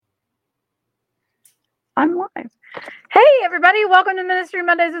I'm live. Hey, everybody. Welcome to Ministry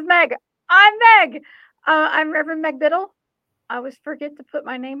Mondays with Meg. I'm Meg. I'm Reverend Meg Biddle. I always forget to put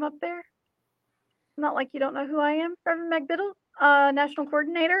my name up there. Not like you don't know who I am. Reverend Meg Biddle, National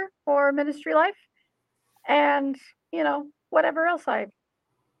Coordinator for Ministry Life. And, whatever else I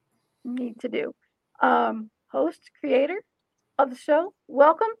need to do. Host, creator of the show.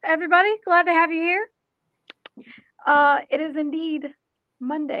 Welcome, everybody. Glad to have you here. It is indeed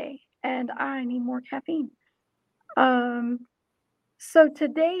Monday, and I need more caffeine. So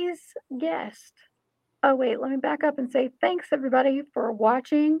today's guest, let me back up and say thanks everybody for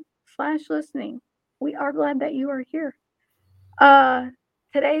watching/listening. We are glad that you are here.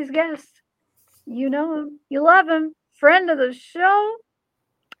 Today's guest, you know him, you love him, friend of the show,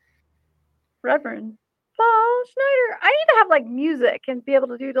 Reverend Paul Schneider. I need to have like music and be able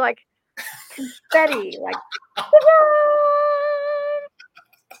to do like confetti, like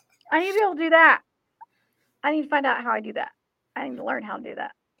I need to be able to do that. I need to find out how I do that. I need to learn how to do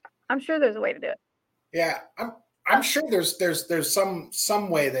that. I'm sure there's a way to do it. Yeah, I'm sure there's some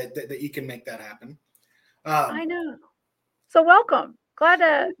way that you can make that happen. I know. So welcome. Glad to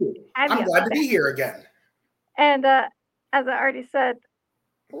have you. I'm glad to be here again. And as I already said,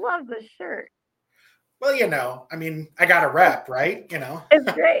 love the shirt. Well, I got a rep, right?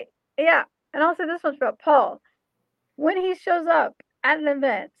 It's great. Yeah. And also this one's about Paul. When he shows up at an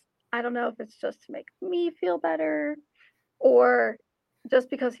event, I don't know if it's just to make me feel better or just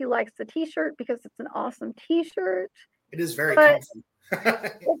because he likes the t-shirt, because it's an awesome t-shirt. It is very comfy.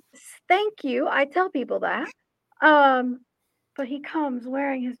 Thank you. I tell people that. But he comes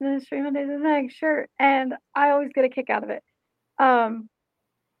wearing his Ministry Mondays with Meg shirt, and I always get a kick out of it.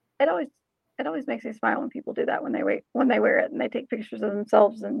 It always makes me smile when people do that when they wear it and they take pictures of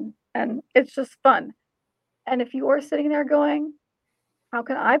themselves, and it's just fun. And if you are sitting there going, how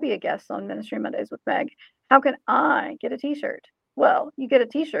can I be a guest on Ministry Mondays with Meg? How can I get a t-shirt? Well, you get a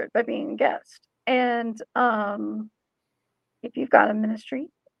t-shirt by being a guest. And if you've got a ministry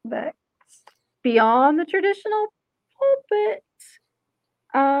that's beyond the traditional pulpit,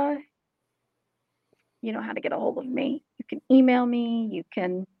 you know how to get a hold of me. You can email me. You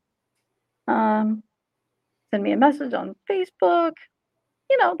can send me a message on Facebook,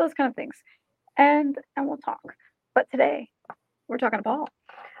 those kind of things. And we'll talk. But today, we're talking to Paul.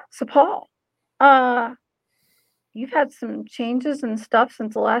 So Paul, you've had some changes and stuff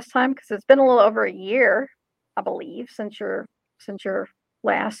since the last time, because it's been a little over a year, I believe, since your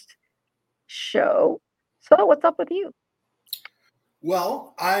last show. So what's up with you?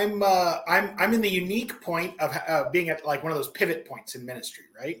 Well, I'm in the unique point of being at like one of those pivot points in ministry,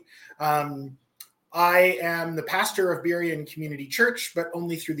 right? I am the pastor of Berean Community Church, but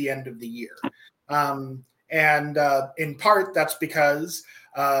only through the end of the year. And in part, that's because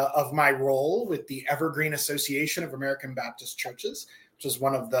of my role with the Evergreen Association of American Baptist Churches, which is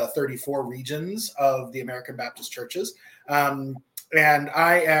one of the 34 regions of the American Baptist Churches. And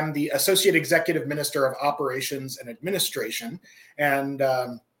I am the Associate Executive Minister of Operations and Administration. And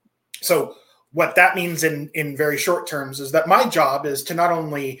so what that means in very short terms is that my job is to not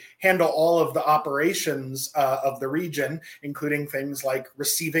only handle all of the operations of the region, including things like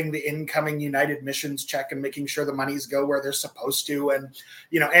receiving the incoming United Missions check and making sure the monies go where they're supposed to, and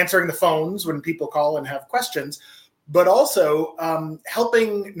answering the phones when people call and have questions, but also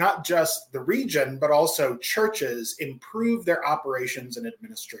helping not just the region, but also churches improve their operations and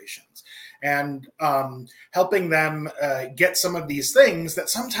administrations, and helping them get some of these things that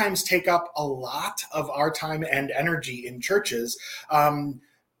sometimes take up a lot of our time and energy in churches kind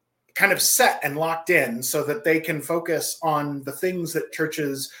of set and locked in so that they can focus on the things that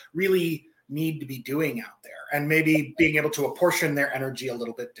churches really need to be doing out there, and maybe being able to apportion their energy a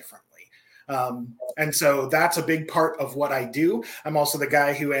little bit differently. And so that's a big part of what I do. I'm also the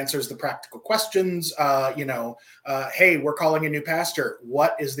guy who answers the practical questions. Hey, we're calling a new pastor.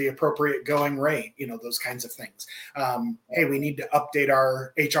 What is the appropriate going rate? Those kinds of things. Hey, we need to update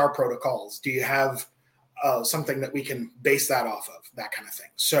our HR protocols. Do you have something that we can base that off of? That kind of thing.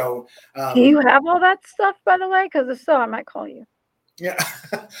 So do you have all that stuff, by the way? Because if so, I might call you. Yeah,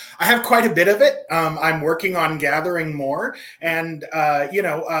 I have quite a bit of it. I'm working on gathering more, and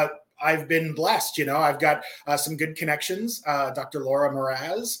I've been blessed. I've got some good connections. Dr. Laura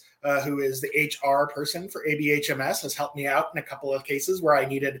Mraz who is the HR person for ABHMS, has helped me out in a couple of cases where I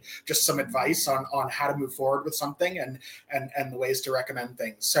needed just some advice on how to move forward with something and the ways to recommend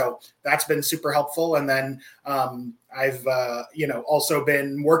things. So that's been super helpful. And then I've also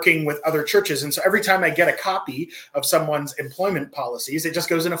been working with other churches, and so every time I get a copy of someone's employment policies, it just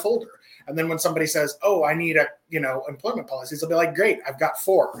goes in a folder. And then when somebody says, "Oh, I need employment policies," I'll be like, "Great, I've got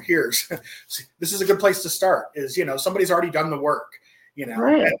 4. Here's this is a good place to start." Is somebody's already done the work,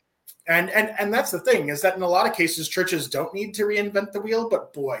 Right. And that's the thing, is that in a lot of cases churches don't need to reinvent the wheel,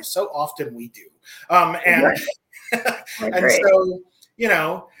 but boy, so often we do. And and so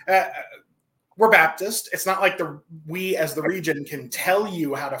we're Baptist. It's not like we as the region can tell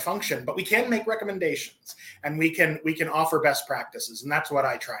you how to function, but we can make recommendations, and we can offer best practices, and that's what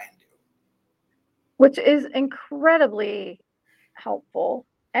I try and do. Which is incredibly helpful.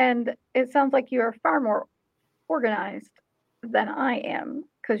 And it sounds like you are far more organized than I am,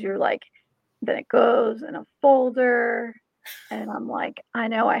 because you're like, then it goes in a folder, and I'm like, I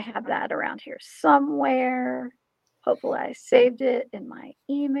know I have that around here somewhere. Hopefully I saved it in my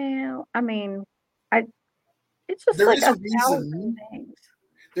email. I mean, it's just like 1,000 things.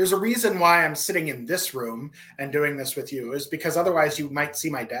 There's a reason why I'm sitting in this room and doing this with you, is because otherwise you might see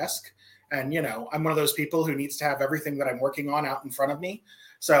my desk. And, I'm one of those people who needs to have everything that I'm working on out in front of me.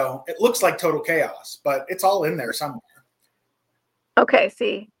 So it looks like total chaos, but it's all in there somewhere. Okay,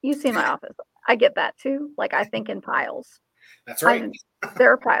 see, you see my office. I get that too. Like, I think in piles. That's right.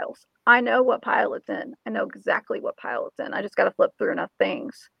 There are piles. I know what pile it's in. I know exactly what pile it's in. I just got to flip through enough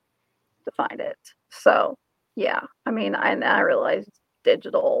things to find it. So, yeah. I mean, I realize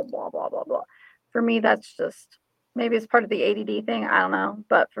digital, blah, blah, blah, blah. For me, that's just, maybe it's part of the ADD thing. I don't know.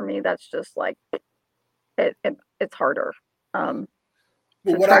 But for me, that's just like, it's harder to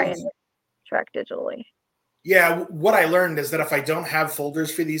try and track digitally. Yeah, what I learned is that if I don't have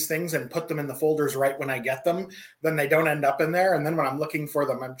folders for these things and put them in the folders right when I get them, then they don't end up in there. And then when I'm looking for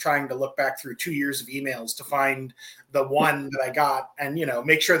them, I'm trying to look back through 2 years of emails to find the one that I got, and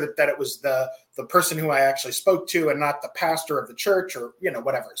make sure that it was the person who I actually spoke to and not the pastor of the church, or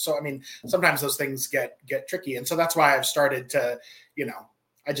whatever. So I mean, sometimes those things get tricky, and so that's why I've started to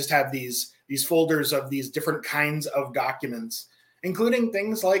I just have these folders of these different kinds of documents, including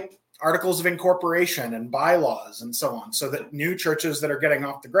things like articles of incorporation and bylaws and so on, so that new churches that are getting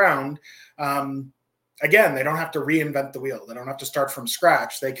off the ground, again, they don't have to reinvent the wheel. They don't have to start from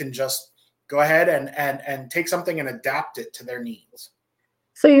scratch. They can just go ahead and take something and adapt it to their needs.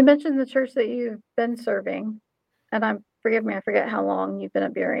 So you mentioned the church that you've been serving, and forgive me, I forget how long you've been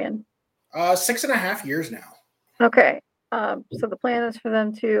at Burien. 6.5 years now. Okay. So the plan is for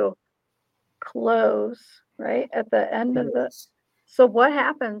them to close, right, at the end of the. So what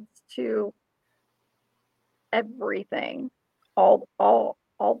happens to everything, all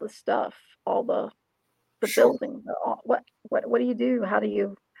the stuff, all the buildings? What do you do? How do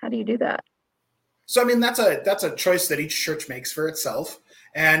you do that? So I mean, that's a choice that each church makes for itself.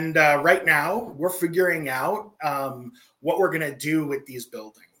 And right now, we're figuring out what we're going to do with these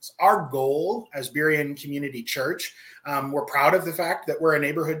buildings. Our goal as Burien Community Church, we're proud of the fact that we're a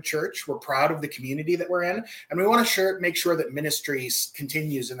neighborhood church. We're proud of the community that we're in, and we want to make sure that ministry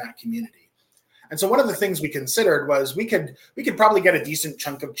continues in that community. And so one of the things we considered was we could probably get a decent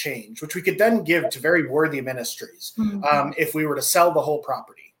chunk of change, which we could then give to very worthy ministries if we were to sell the whole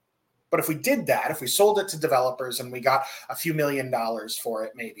property. But if we did that, if we sold it to developers and we got a few $1 million for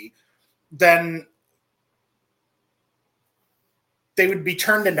it, maybe, then they would be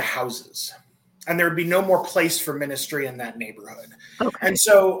turned into houses, and there would be no more place for ministry in that neighborhood. Okay. And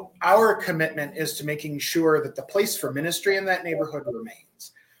so our commitment is to making sure that the place for ministry in that neighborhood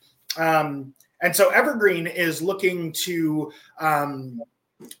remains. And so Evergreen is looking to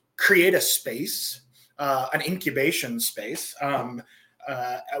create a space, an incubation space,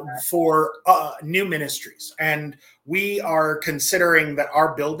 for new ministries, and we are considering that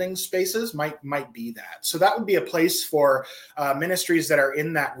our building spaces might be that. So that would be a place for ministries that are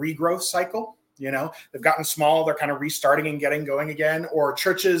in that regrowth cycle. They've gotten small, they're kind of restarting and getting going again, or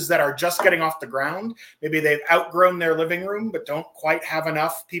churches that are just getting off the ground. Maybe they've outgrown their living room, but don't quite have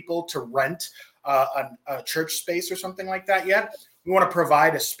enough people to rent a church space or something like that yet. We want to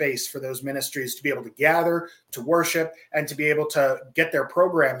provide a space for those ministries to be able to gather, to worship, and to be able to get their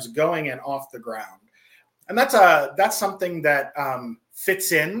programs going and off the ground. And that's something that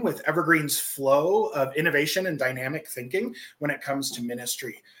fits in with Evergreen's flow of innovation and dynamic thinking when it comes to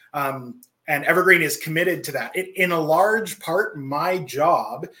ministry. Evergreen is committed to that. In a large part, my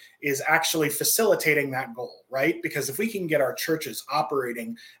job is actually facilitating that goal, right? Because if we can get our churches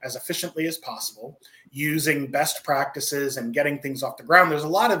operating as efficiently as possible, using best practices and getting things off the ground, there's a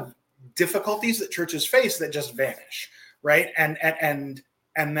lot of difficulties that churches face that just vanish, right? And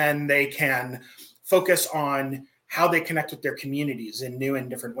then they can focus on how they connect with their communities in new and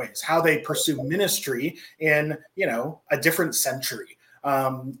different ways, how they pursue ministry in, a different century.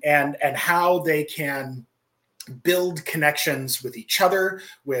 And how they can build connections with each other,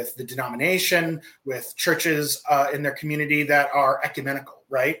 with the denomination, with churches in their community that are ecumenical,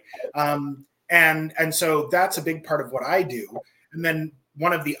 right? And so that's a big part of what I do. And then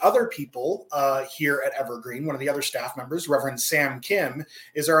one of the other people here at Evergreen, one of the other staff members, Reverend Sam Kim,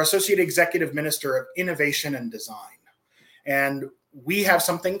 is our Associate Executive Minister of Innovation and Design. And we have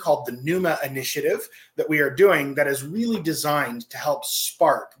something called the Pneuma Initiative that we are doing that is really designed to help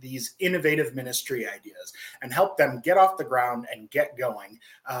spark these innovative ministry ideas and help them get off the ground and get going,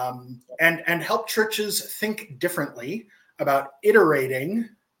 and help churches think differently about iterating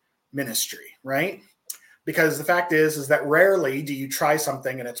ministry, right? Because the fact is that rarely do you try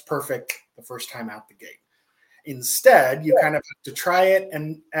something and it's perfect the first time out the gate. Instead, you kind of have to try it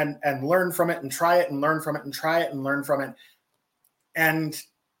and learn from it, and try it and learn from it, and try it and learn from it. And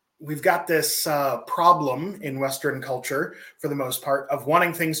we've got this problem in Western culture, for the most part, of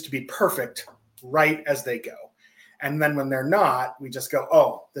wanting things to be perfect right as they go. And then when they're not, we just go,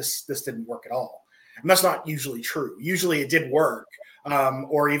 oh, this didn't work at all. And that's not usually true. Usually it did work,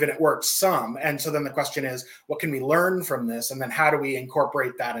 or even it worked some. And so then the question is, what can we learn from this? And then how do we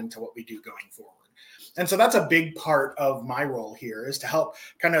incorporate that into what we do going forward? And so that's a big part of my role here, is to help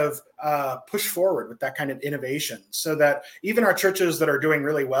kind of push forward with that kind of innovation, so that even our churches that are doing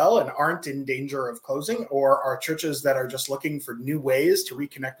really well and aren't in danger of closing, or our churches that are just looking for new ways to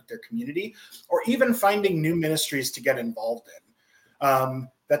reconnect with their community, or even finding new ministries to get involved in,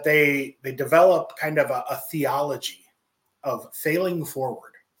 that they develop kind of a theology of failing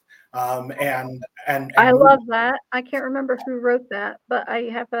forward. And I love that. I can't remember who wrote that, but I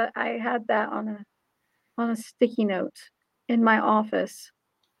had that on a sticky note in my office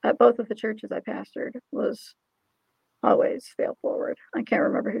at both of the churches I pastored, was always fail forward. I can't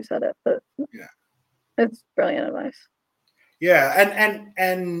remember who said it, but yeah, it's brilliant advice. Yeah,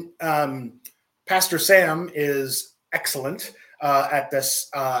 and Pastor Sam is excellent at this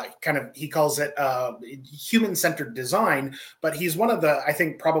kind of, he calls it human-centered design, but he's one of the, I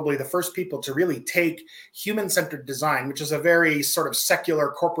think, probably the first people to really take human-centered design, which is a very sort of secular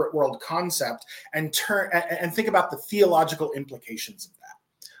corporate world concept, and think about the theological implications of that.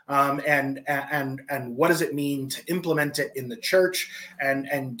 And what does it mean to implement it in the church,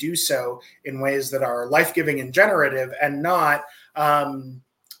 and do so in ways that are life-giving and generative, and not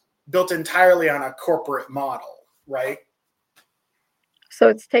built entirely on a corporate model, right? So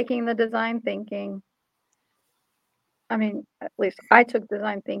it's taking the design thinking. I mean, at least I took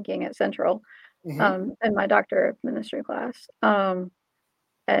design thinking at Central, in my doctor of ministry class, and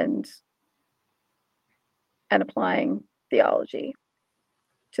applying theology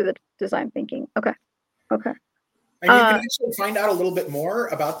to the design thinking. Okay. And you can actually find out a little bit more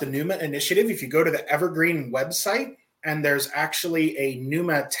about the Pneuma Initiative if you go to the Evergreen website, and there's actually a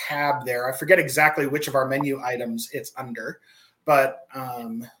Pneuma tab there. I forget exactly which of our menu items it's under, but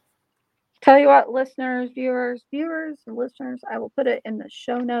tell you what, listeners, viewers, and listeners, I will put it in the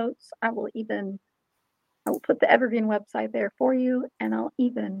show notes. I will put the Evergreen website there for you, and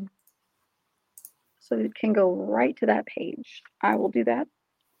so you can go right to that page. I will do that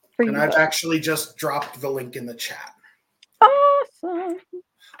for you. And I've actually just dropped the link in the chat. Awesome.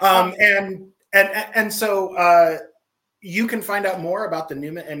 And so you can find out more about the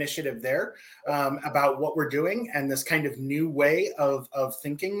Pneuma Initiative there, about what we're doing and this kind of new way of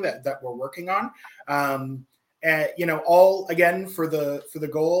thinking that we're working on. All again for the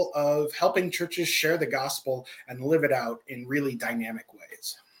goal of helping churches share the gospel and live it out in really dynamic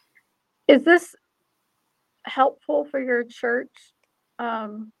ways. Is this helpful for your church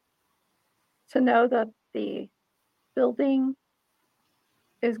to know that the building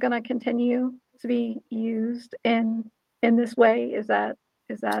is going to continue to be used in this way? Is that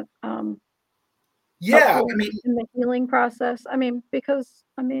yeah, I mean, in the healing process? I mean, because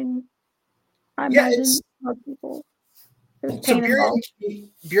I imagine most people, there's pain involved.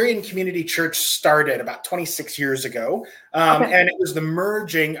 Berean Community Church started about 26 years ago, and it was the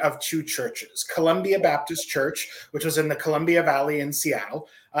merging of two churches: Columbia Baptist Church, which was in the Columbia Valley in Seattle,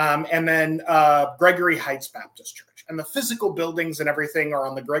 and then Gregory Heights Baptist Church. and the physical buildings and everything are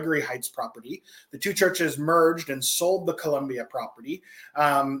on the Gregory Heights property. The two churches merged and sold the Columbia property,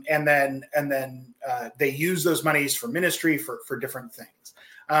 and then they use those monies for ministry for different things.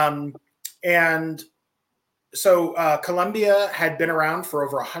 And so Columbia had been around for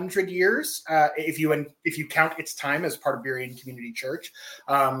over 100 years, if you count its time as part of Berean Community Church.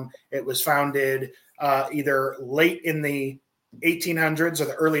 It was founded either late in the 1800s or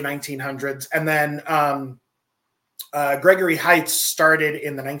the early 1900s, and then Gregory Heights started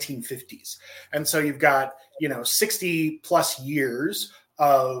in the 1950s. And so you've got 60 plus years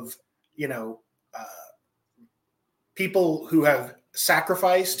of people who have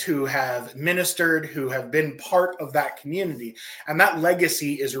sacrificed, who have ministered, who have been part of that community. And that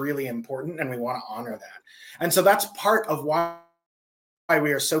legacy is really important, and we want to honor that. And so that's part of why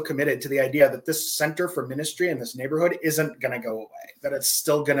we are so committed to the idea that this center for ministry in this neighborhood isn't going to go away, that it's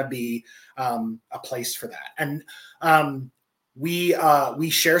still going to be a place for that. And we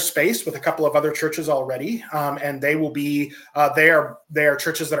share space with a couple of other churches already, and they will be they are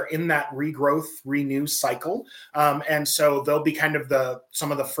churches that are in that regrowth, renew cycle, and so they'll be kind of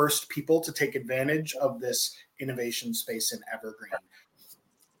some of the first people to take advantage of this innovation space in Evergreen.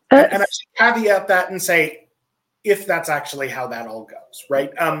 And I should caveat that and say, if that's actually how that all goes,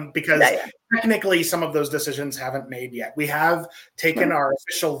 right? Because technically some of those decisions haven't made yet. We have taken our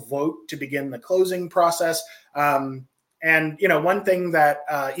official vote to begin the closing process. And one thing that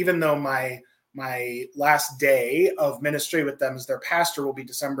even though my last day of ministry with them as their pastor will be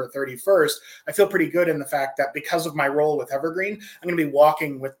December 31st, I feel pretty good in the fact that because of my role with Evergreen, I'm going to be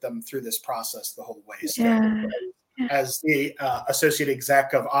walking with them through this process the whole way. So as the associate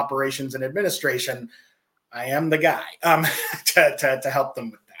exec of operations and administration, I am the guy to help them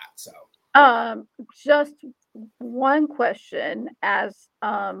with that. So just one question as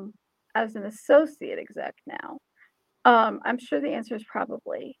an associate exec now. I'm sure the answer is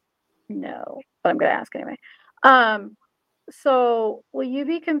probably no, but I'm going to ask anyway. So will you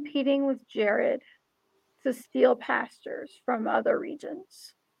be competing with Jared to steal pastors from other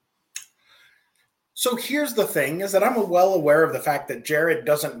regions? So here's the thing, is that I'm well aware of the fact that Jared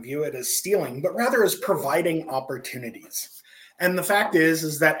doesn't view it as stealing, but rather as providing opportunities. And the fact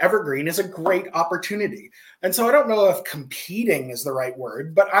is that Evergreen is a great opportunity. And so I don't know if competing is the right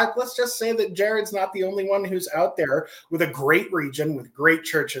word, but let's just say that Jared's not the only one who's out there with a great region, with great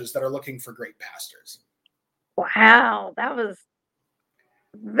churches that are looking for great pastors. Wow, that was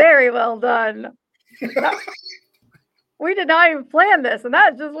very well done. We did not even plan this, and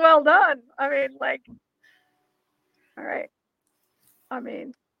that's just well done. I mean, all right. I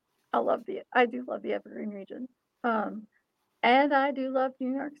mean, I do love the Evergreen region. And I do love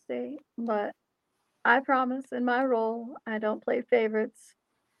New York State, but I promise in my role, I don't play favorites.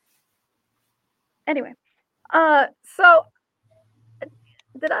 Anyway, so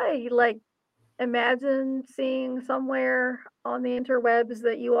did I imagine seeing somewhere on the interwebs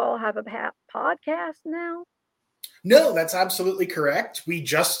that you all have a podcast now? No, that's absolutely correct. We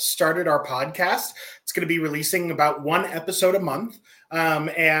just started our podcast. It's going to be releasing about one episode a month,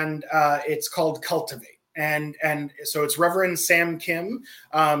 and it's called Cultivate. And so it's Reverend Sam Kim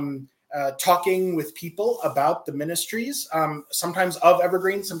talking with people about the ministries, sometimes of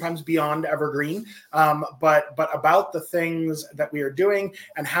Evergreen, sometimes beyond Evergreen, but about the things that we are doing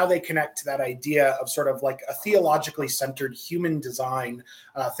and how they connect to that idea of sort of like a theologically centered human design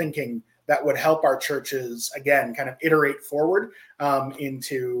thinking that would help our churches, again, kind of iterate forward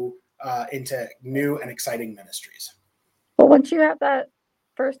into new and exciting ministries. Well, once you have that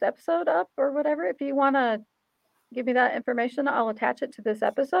first episode up or whatever, if you want to give me that information, I'll attach it to this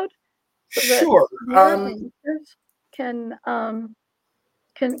episode. So sure. Can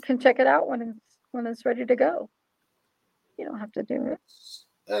check it out when it's ready to go. You don't have to do it.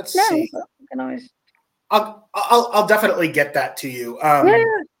 Let's see. You can always. I'll definitely get that to you. I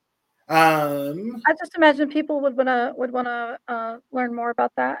just imagine people would wanna learn more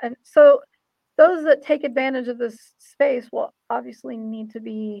about that, and so those that take advantage of this space will obviously need to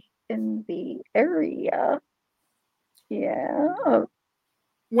be in the area. Yeah.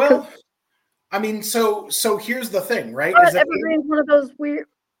 Well, I mean, so here's the thing, right? Is that Evergreen's one of those weird.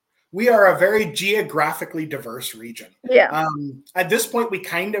 We are a very geographically diverse region. Yeah. At this point, we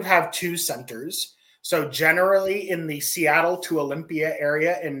kind of have two centers. So generally in the Seattle to Olympia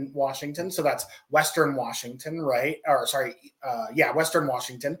area in Washington, so that's Western Washington, right? Or sorry, Western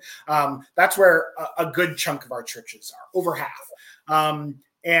Washington. That's where a good chunk of our churches are, over half.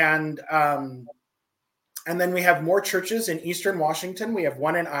 And then we have more churches in Eastern Washington. We have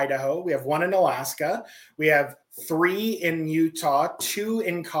one in Idaho. We have one in Alaska. We have 3 in Utah, 2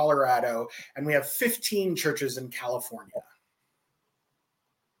 in Colorado, and we have 15 churches in California.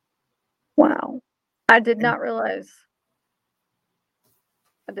 Wow. I did not realize.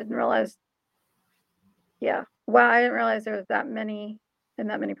 I didn't realize. Yeah. Wow. I didn't realize there was that many in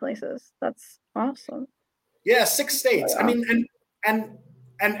that many places. That's awesome. Yeah, 6 states. I mean,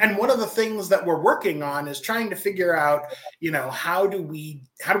 and one of the things that we're working on is trying to figure out, how do we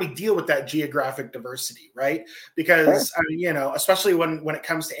deal with that geographic diversity, right? Because Sure. especially when it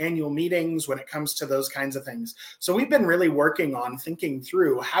comes to annual meetings, when it comes to those kinds of things. So we've been really working on thinking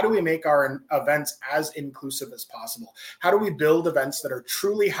through, how do we make our events as inclusive as possible? How do we build events that are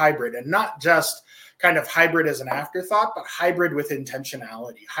truly hybrid and not just kind of hybrid as an afterthought, but hybrid with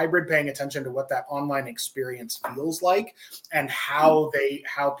intentionality, hybrid paying attention to what that online experience feels like and how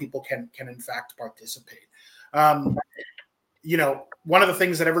people can in fact participate. One of the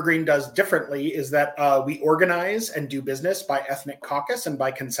things that Evergreen does differently is that we organize and do business by ethnic caucus and by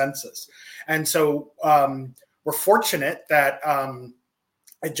consensus. And so we're fortunate that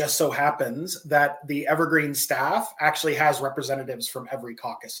it just so happens that the Evergreen staff actually has representatives from every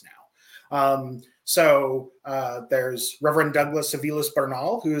caucus now. So there's Reverend Douglas Aviles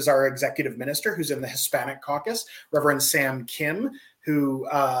Bernal, who is our executive minister, who's in the Hispanic caucus, Reverend Sam Kim, who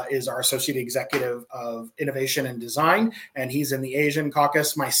is our associate executive of innovation and design, and he's in the Asian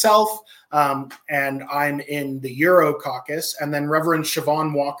caucus, myself, and I'm in the Euro caucus, and then Reverend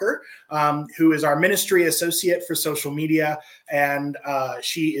Siobhan Walker, who is our ministry associate for social media, and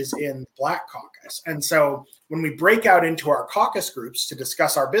she is in the Black caucus. And so when we break out into our caucus groups to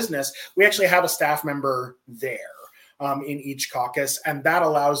discuss our business, we actually have a staff member there in each caucus, and that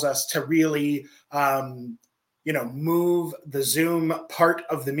allows us to really move the Zoom part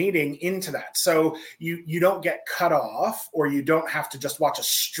of the meeting into that. So you don't get cut off, or you don't have to just watch a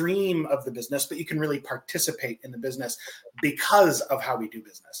stream of the business, but you can really participate in the business because of how we do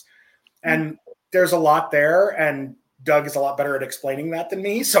business. And there's a lot there, and Doug is a lot better at explaining that than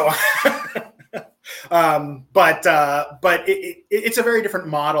me. So, but it's a very different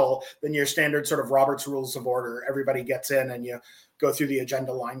model than your standard sort of Robert's Rules of Order. Everybody gets in and you go through the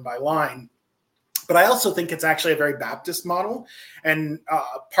agenda line by line. But I also think it's actually a very Baptist model. And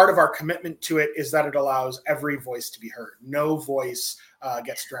part of our commitment to it is that it allows every voice to be heard. No voice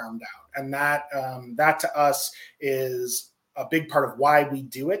gets drowned out. And that to us is a big part of why we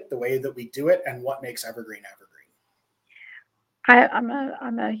do it the way that we do it and what makes Evergreen Evergreen.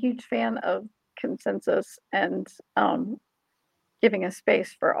 I'm a huge fan of consensus and giving a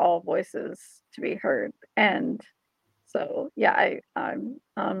space for all voices to be heard. And so, yeah, I'm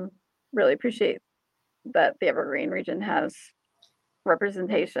really appreciate that the Evergreen region has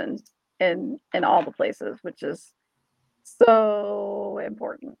representation in all the places, which is so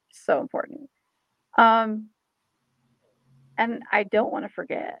important. And I don't want to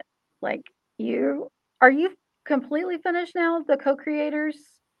forget, like, are you completely finished now? The co-creators,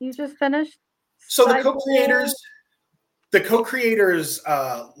 you just finished? So the co-creators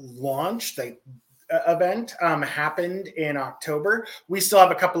launch event happened in October. We still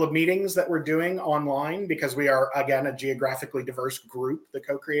have a couple of meetings that we're doing online because we are, again, a geographically diverse group, the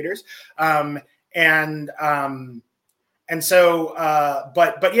co-creators. And so,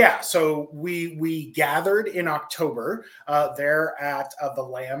 but yeah, so we gathered in October there at the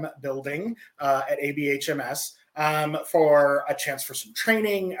Lamb building at ABHMS for a chance for some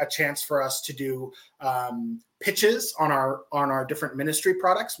training, a chance for us to do pitches on our different ministry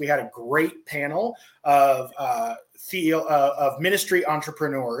products. We had a great panel of ministry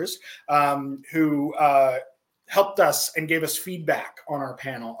entrepreneurs who helped us and gave us feedback on our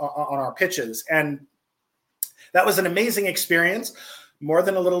panel, on our pitches. And that was an amazing experience, more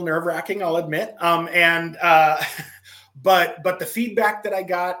than a little nerve-wracking, I'll admit. But the feedback that I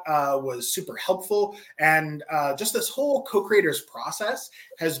got was super helpful. And just this whole co-creators process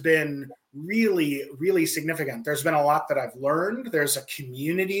has been really, really significant. There's been a lot that I've learned. There's a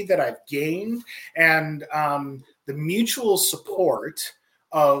community that I've gained. And the mutual support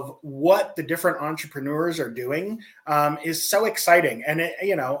of what the different entrepreneurs are doing is so exciting. And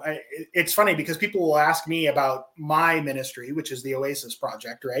it's funny because people will ask me about my ministry, which is the Oasis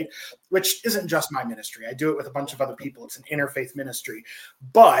project, right? Which isn't just my ministry. I do it with a bunch of other people. It's an interfaith ministry,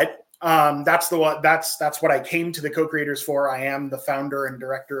 but that's what I came to the co-creators for. I am the founder and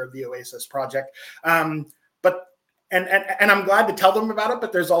director of the Oasis project. And I'm glad to tell them about it,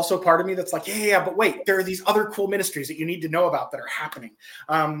 but there's also part of me that's like, yeah, but wait, there are these other cool ministries that you need to know about that are happening.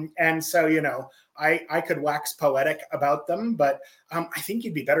 And so, I could wax poetic about them, but I think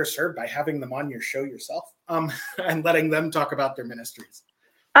you'd be better served by having them on your show yourself, and letting them talk about their ministries.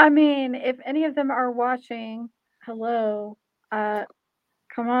 I mean, if any of them are watching, hello, come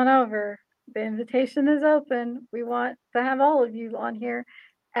on over. The invitation is open. We want to have all of you on here.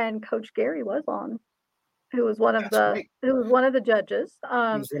 And Coach Gary was on, who was one of That's the right. judges. He was one of the Coach Gary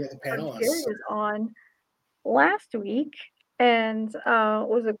panelists. was on last week and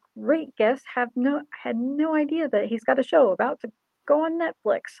was a great guest. Had no idea that he's got a show about to go on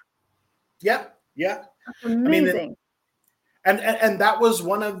Netflix. Yeah. That's amazing. And that was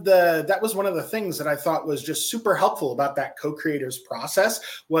one of the things that I thought was just super helpful about that co-creators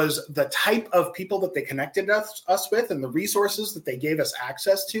process, was the type of people that they connected us with and the resources that they gave us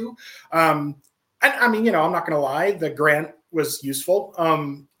access to. And I mean, I'm not going to lie, the grant was useful.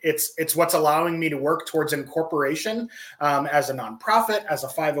 It's what's allowing me to work towards incorporation as a nonprofit, as a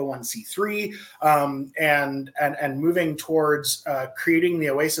 501c3, and moving towards creating the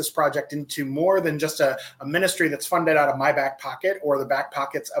Oasis project into more than just a ministry that's funded out of my back pocket or the back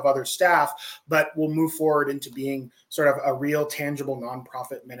pockets of other staff, but will move forward into being sort of a real tangible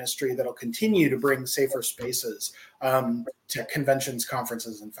nonprofit ministry that'll continue to bring safer spaces to conventions,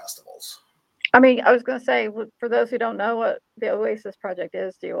 conferences, and festivals. I mean, I was going to say, for those who don't know what the Oasis project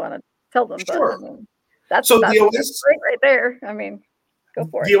is, do you want to tell them? Sure. But I mean, that's the Oasis, great right there. I mean, go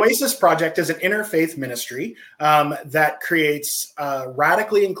for it. The Oasis project is an interfaith ministry that creates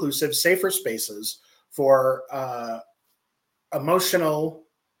radically inclusive, safer spaces for emotional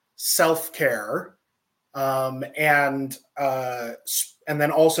self-care and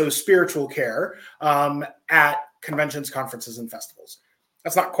then also spiritual care at conventions, conferences, and festivals.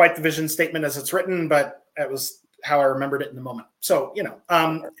 That's not quite the vision statement as it's written, but it was how I remembered it in the moment. So,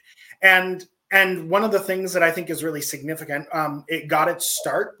 and one of the things that I think is really significant, it got its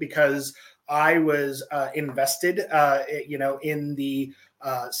start because I was invested, in the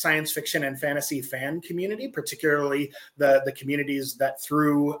science fiction and fantasy fan community, particularly the communities that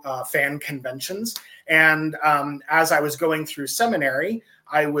threw fan conventions. And as I was going through seminary,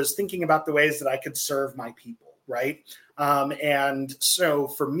 I was thinking about the ways that I could serve my people, right? And so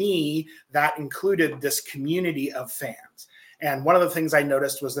for me, that included this community of fans. And one of the things I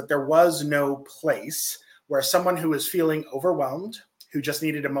noticed was that there was no place where someone who was feeling overwhelmed, who just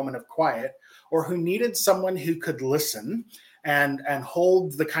needed a moment of quiet, or who needed someone who could listen and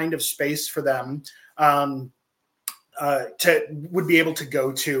hold the kind of space for them would be able to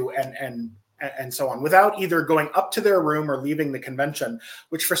go to and so on, without either going up to their room or leaving the convention,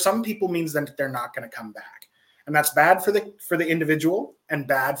 which for some people means that they're not going to come back. And that's bad for the individual and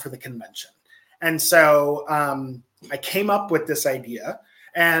bad for the convention. And so I came up with this idea.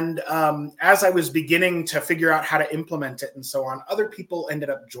 And as I was beginning to figure out how to implement it and so on, other people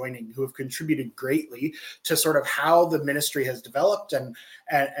ended up joining who have contributed greatly to sort of how the ministry has developed and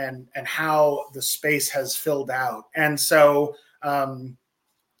how the space has filled out. And so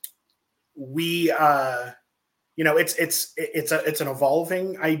we it's an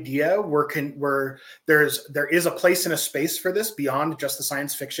evolving idea where there is a place and a space for this beyond just the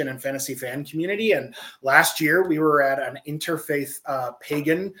science fiction and fantasy fan community. And last year we were at an interfaith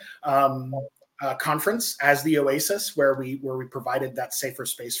pagan conference as the Oasis, where we provided that safer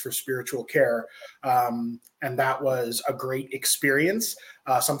space for spiritual care, and that was a great experience,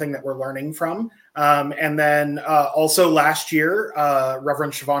 something that we're learning from. And then also last year,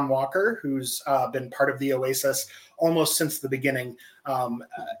 Reverend Siobhan Walker, who's been part of the Oasis almost since the beginning,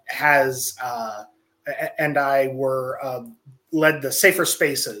 has and I were led the Safer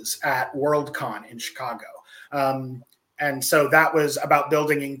Spaces at WorldCon in Chicago. And so that was about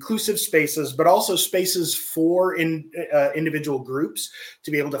building inclusive spaces, but also spaces for individual groups to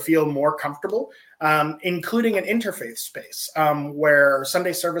be able to feel more comfortable, including an interfaith space where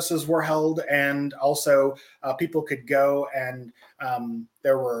Sunday services were held, and also people could go and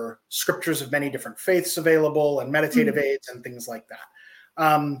there were scriptures of many different faiths available and meditative aids and things like that.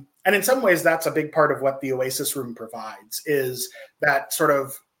 And in some ways, that's a big part of what the Oasis Room provides, is that sort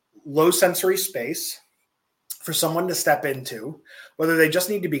of low sensory space for someone to step into, whether they just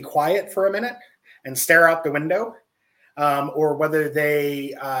need to be quiet for a minute and stare out the window, or whether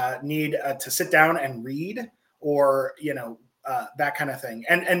they need to sit down and read, or that kind of thing.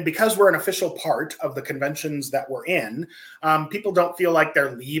 And because we're an official part of the conventions that we're in, people don't feel like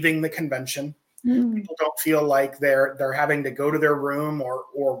they're leaving the convention. People don't feel like they're having to go to their room or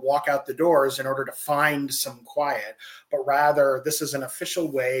walk out the doors in order to find some quiet, but rather this is an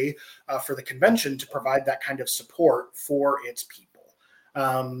official way for the convention to provide that kind of support for its people.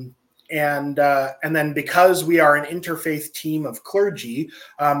 and then because we are an interfaith team of clergy,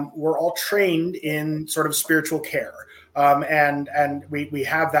 we're all trained in sort of spiritual care. And we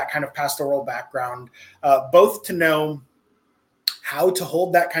have that kind of pastoral background, both to know how to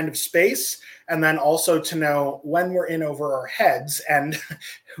hold that kind of space, and then also to know when we're in over our heads and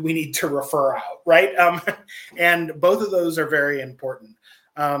we need to refer out, right? And both of those are very important.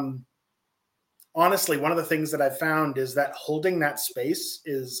 Honestly, one of the things that I've found is that holding that space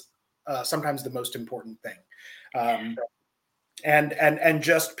is sometimes the most important thing. And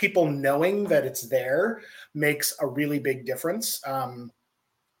just people knowing that it's there makes a really big difference.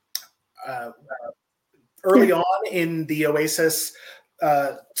 Early on in the Oasis,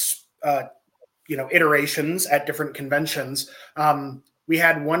 uh, uh, iterations at different conventions, we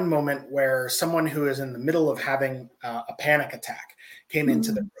had one moment where someone who is in the middle of having a panic attack came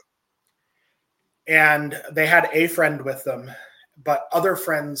into the room, and they had a friend with them, but other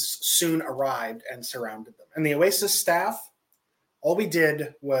friends soon arrived and surrounded them. And the Oasis staff, all we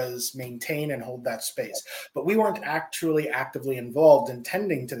did was maintain and hold that space, but we weren't actually actively involved in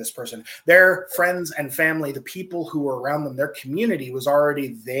tending to this person. Their friends and family, the people who were around them, their community was already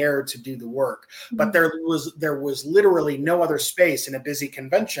there to do the work. But there was literally no other space in a busy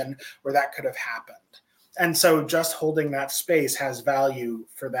convention where that could have happened. And so just holding that space has value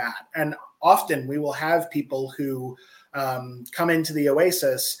for that. And often we will have people who come into the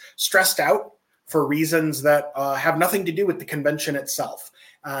Oasis stressed out for reasons that have nothing to do with the convention itself.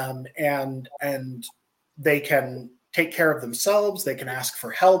 And they can take care of themselves. They can ask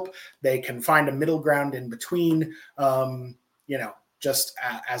for help. They can find a middle ground in between, just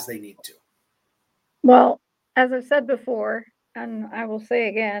as they need to. Well, as I've said before, and I will say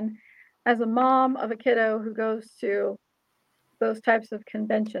again, as a mom of a kiddo who goes to those types of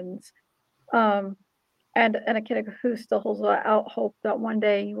conventions, and a kid who still holds out hope that one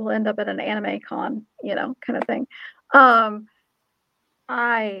day you will end up at an anime con, kind of thing.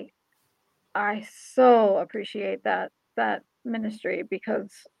 I so appreciate that ministry,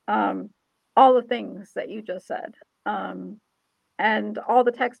 because all the things that you just said, and all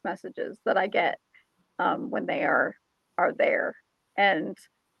the text messages that I get when they are there, and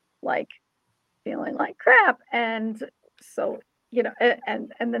like feeling like crap, and so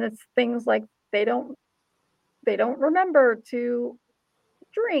and then it's things like they don't remember to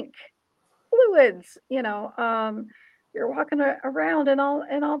drink fluids, you're walking around in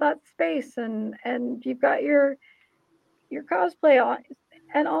all that space, and you've got your cosplay on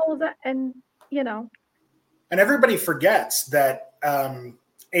and all of that, and And everybody forgets that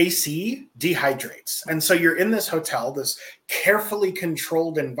AC dehydrates. And so you're in this hotel, this carefully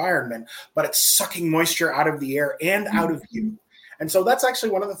controlled environment, but it's sucking moisture out of the air and out of you. And so that's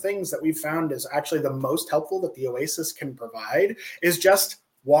actually one of the things that we've found is actually the most helpful that the Oasis can provide is just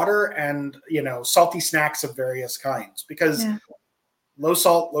water and, salty snacks of various kinds, because low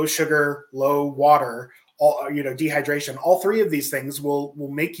salt, low sugar, low water, all, dehydration, all three of these things will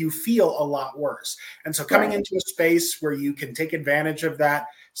make you feel a lot worse. And so coming into a space where you can take advantage of that,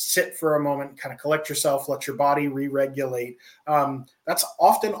 sit for a moment, kind of collect yourself, let your body re-regulate. That's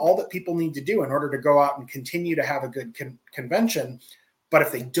often all that people need to do in order to go out and continue to have a good convention. But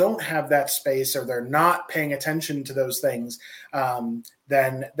if they don't have that space, or they're not paying attention to those things,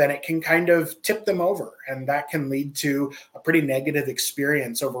 then it can kind of tip them over. And that can lead to a pretty negative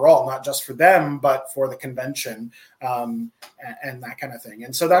experience overall, not just for them, but for the convention, and that kind of thing.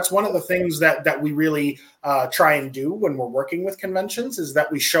 And so that's one of the things that we really try and do when we're working with conventions, is that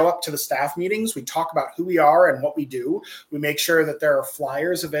we show up to the staff meetings. We talk about who we are and what we do. We make sure that there are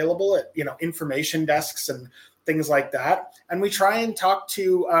flyers available at, information desks and things like that. And we try and talk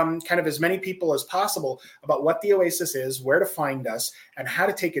to kind of as many people as possible about what the Oasis is, where to find us, and how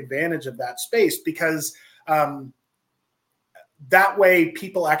to take advantage of that space, because that way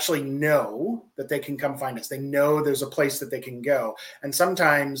people actually know that they can come find us. They know there's a place that they can go. And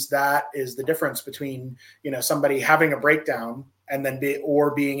sometimes that is the difference between, somebody having a breakdown and then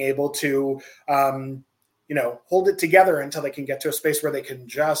being able to, hold it together until they can get to a space where they can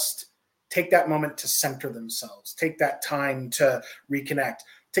just take that moment to center themselves, take that time to reconnect,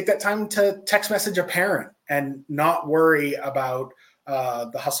 take that time to text message a parent and not worry about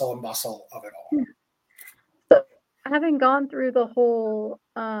the hustle and bustle of it all. So, having gone through the whole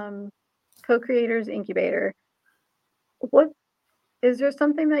co-creators incubator, what is there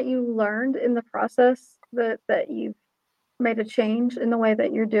something that you learned in the process that you've made a change in the way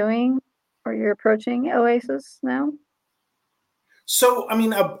that you're doing or you're approaching Oasis now? So, I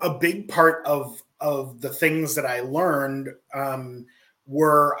mean, a big part of the things that I learned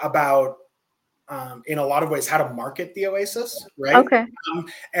were about in a lot of ways, how to market the Oasis, right? Okay.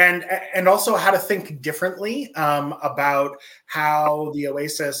 And also how to think differently about how the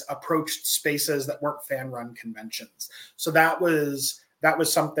Oasis approached spaces that weren't fan-run conventions. So that was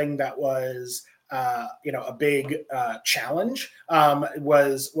something that was a big challenge.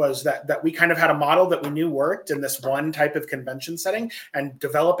 Was that we kind of had a model that we knew worked in this one type of convention setting, and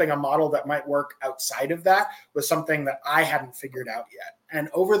developing a model that might work outside of that was something that I hadn't figured out yet. And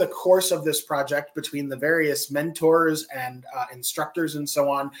over the course of this project, between the various mentors and instructors and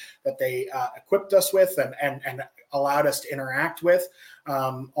so on that they equipped us with and allowed us to interact with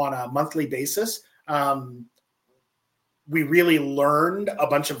on a monthly basis, we really learned a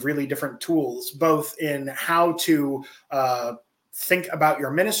bunch of really different tools, both in how to think about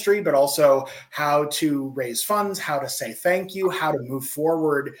your ministry, but also how to raise funds, how to say thank you, how to move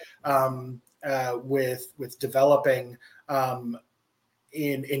forward with developing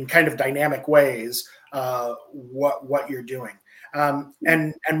in kind of dynamic ways what you're doing.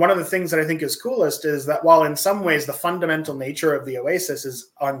 And one of the things that I think is coolest is that while in some ways the fundamental nature of the Oasis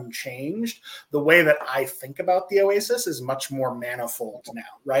is unchanged, the way that I think about the Oasis is much more manifold now,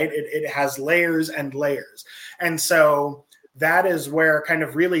 right? It has layers and layers. And so that is where kind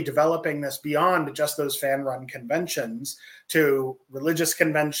of really developing this beyond just those fan-run conventions to religious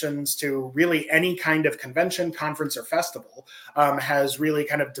conventions to really any kind of convention, conference, or festival has really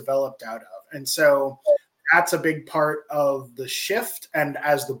kind of developed out of. And so that's a big part of the shift. And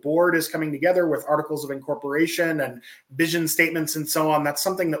as the board is coming together with articles of incorporation and vision statements and so on, that's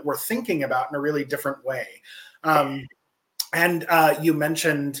something that we're thinking about in a really different way. And you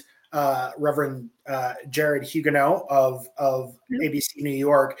mentioned Reverend Jared Huguenot of ABC New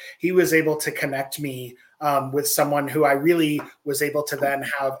York. He was able to connect me with someone who I really was able to then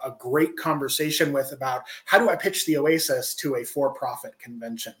have a great conversation with about how do I pitch the Oasis to a for-profit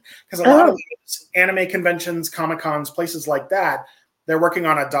convention? Because a lot of these anime conventions, Comic-Cons, places like that, they're working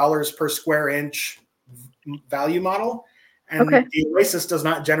on a dollars per square inch value model. And the Oasis does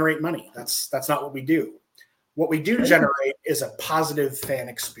not generate money. That's not what we do. What we do generate is a positive fan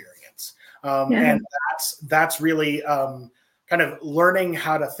experience. And that's really kind of learning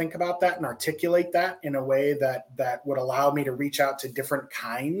how to think about that and articulate that in a way that would allow me to reach out to different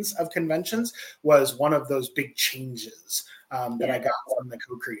kinds of conventions was one of those big changes that I got from the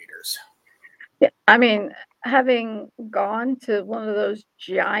co-creators. Yeah, I mean, having gone to one of those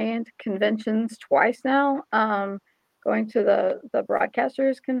giant conventions twice now, going to the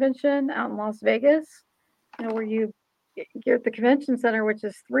broadcasters convention out in Las Vegas, where you're at the convention center, which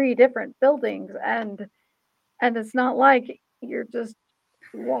is 3 different buildings, and it's not like you're just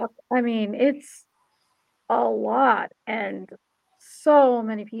I mean, it's a lot, and so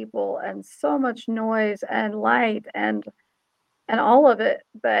many people and so much noise and light and all of it.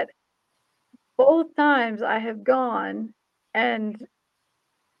 But both times I have gone and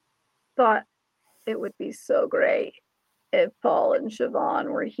thought it would be so great if Paul and Siobhan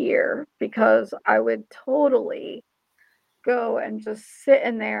were here, because I would totally go and just sit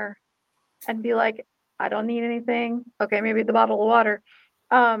in there and be like, I don't need anything. Okay, maybe the bottle of water,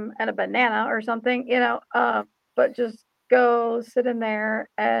 and a banana or something, but just go sit in there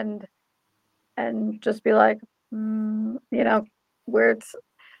and just be like, where it's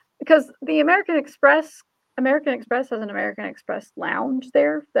because the American Express has an American Express lounge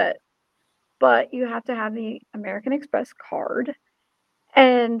there but you have to have the American Express card.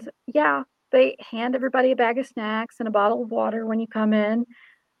 And yeah, they hand everybody a bag of snacks and a bottle of water when you come in.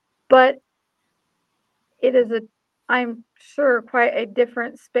 But it is I'm sure, quite a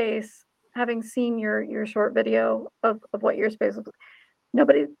different space, having seen your short video of what your space looks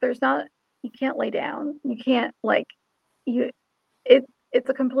like. You can't lay down. You can't it's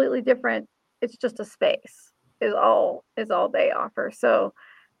a completely different, it's just a space is all they offer. So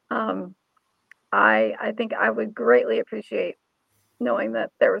I think I would greatly appreciate knowing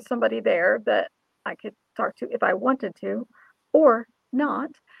that there was somebody there that I could talk to if I wanted to, or not.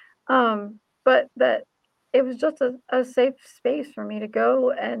 But that it was just a safe space for me to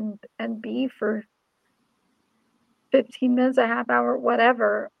go and be for 15 minutes, a half hour,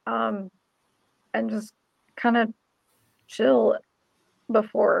 whatever, and just kind of chill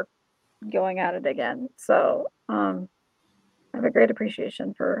before going at it again. So I have a great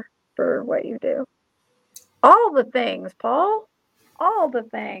appreciation for what you do. All the things, Paul. All the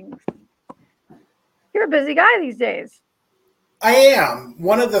things. You're a busy guy these days. I am.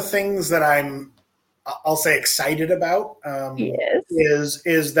 One of the things that I'll say excited about Yes.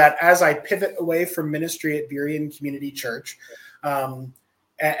 is that as I pivot away from ministry at Berean Community Church and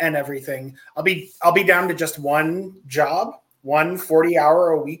everything, I'll be down to just one job. one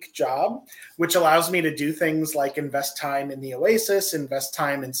 40-hour-a-week job, which allows me to do things like invest time in the Oasis, invest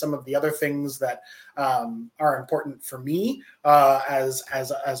time in some of the other things that are important for me as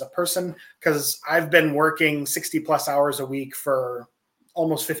a person, because I've been working 60 plus hours a week for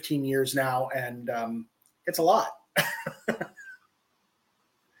almost 15 years now, and it's a lot.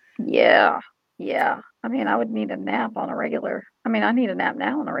 Yeah. Yeah. I mean, I would need a nap on a regular. I mean, I need a nap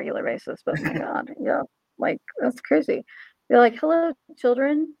now on a regular basis, but my God, yeah, like that's crazy. You're like, hello,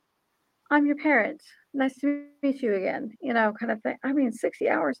 children. I'm your parent. Nice to meet you again. Kind of thing. I mean, 60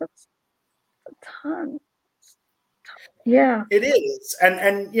 hours, that's a ton. Yeah. It is.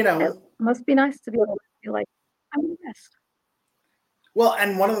 And It must be nice to be able to be like, I'm the best. well,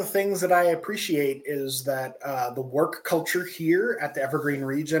 and one of the things that I appreciate is that the work culture here at the Evergreen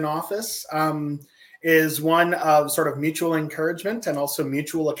Region office is one of sort of mutual encouragement and also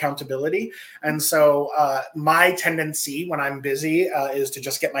mutual accountability. And so my tendency when I'm busy is to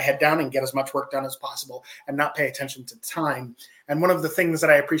just get my head down and get as much work done as possible and not pay attention to time. And one of the things that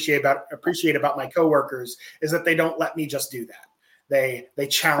I appreciate about my coworkers is that they don't let me just do that. They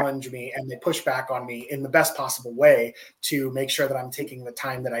challenge me and they push back on me in the best possible way to make sure that I'm taking the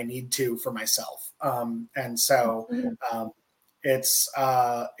time that I need to for myself. And so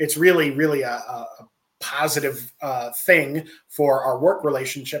it's really, really a positive thing for our work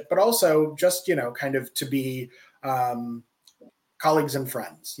relationship, but also just, kind of to be colleagues and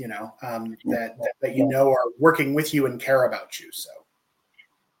friends, that are working with you and care about you. So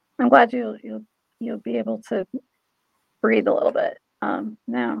I'm glad you'll be able to breathe a little bit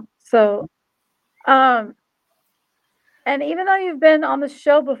now. So, and even though you've been on the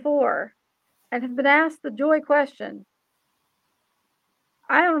show before and have been asked the joy question,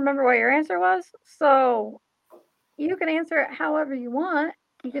 I don't remember what your answer was. So you can answer it however you want.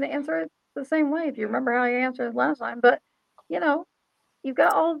 You can answer it the same way if you remember how you answered it last time. But you've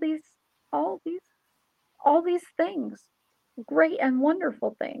got all these things, great and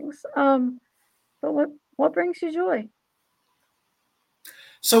wonderful things. But what brings you joy?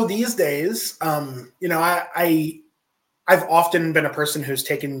 So these days, I've often been a person who's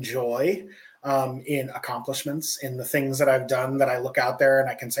taken joy in accomplishments, in the things that I've done, that I look out there and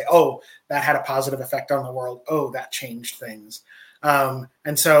I can say, oh, that had a positive effect on the world. Oh, that changed things.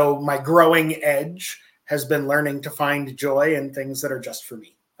 And so my growing edge has been learning to find joy in things that are just for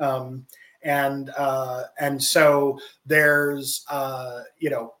me. And so there's,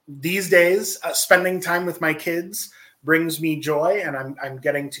 these days, spending time with my kids brings me joy, and I'm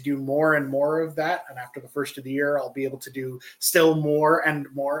getting to do more and more of that. And after the first of the year, I'll be able to do still more and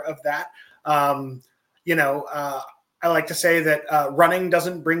more of that. I like to say that running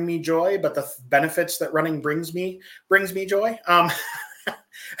doesn't bring me joy, but the benefits that running brings me joy.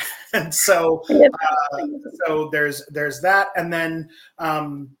 And so there's that, and then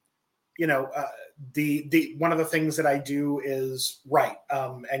the one of the things that I do is write,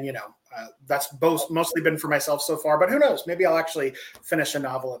 and that's mostly been for myself so far, but who knows, maybe I'll actually finish a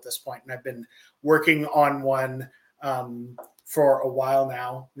novel at this point. And I've been working on one for a while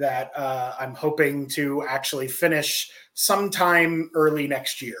now that I'm hoping to actually finish sometime early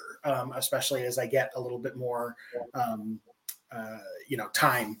next year, especially as I get a little bit more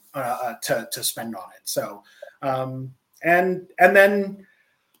time to spend on it. So and then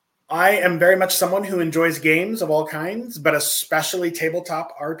I am very much someone who enjoys games of all kinds, but especially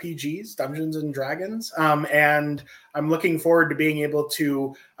tabletop RPGs, Dungeons and Dragons. And I'm looking forward to being able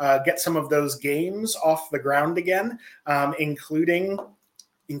to get some of those games off the ground again, including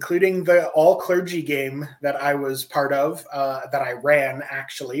the all clergy game that I was part of, that I ran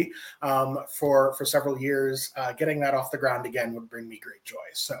actually for several years. Getting that off the ground again would bring me great joy.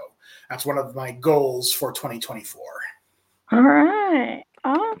 So that's one of my goals for 2024. All right.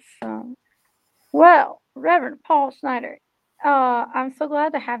 Awesome. Well, Reverend Paul Schneider, I'm so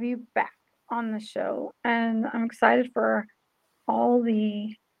glad to have you back on the show, and I'm excited for all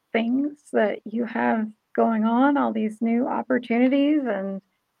the things that you have going on, all these new opportunities and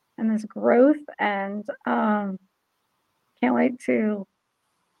this growth, and can't wait to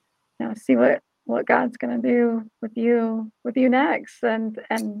see what God's going to do with you next, and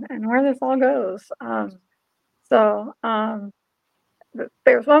where this all goes. So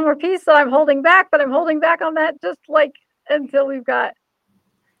there's one more piece that I'm holding back, but I'm holding back on that just like until we've got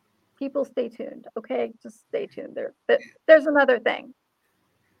people. Stay tuned, okay? Just stay tuned. There's another thing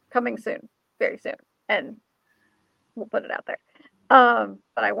coming soon, very soon, and we'll put it out there.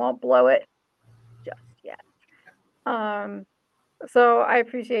 But I won't blow it just yet. So I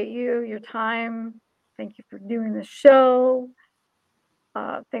appreciate your time. Thank you for doing the show.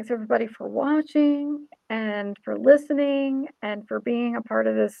 Thanks everybody for watching and for listening and for being a part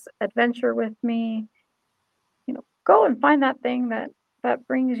of this adventure with me. Go and find that thing that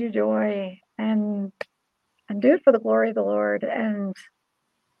brings you joy and do it for the glory of the Lord, and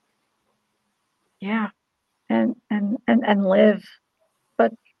and live,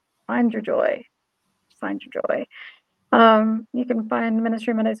 but find your joy. Find your joy. You can find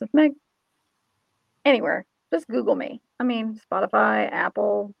Ministry Mondays with Meg anywhere. Just Google me. I mean, Spotify,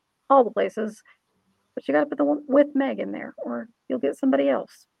 Apple, all the places. But you got to put the one with Meg in there, or you'll get somebody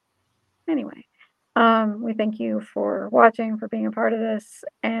else. Anyway, we thank you for watching, for being a part of this,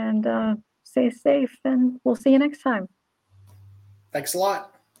 and stay safe, and we'll see you next time. Thanks a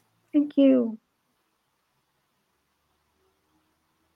lot. Thank you.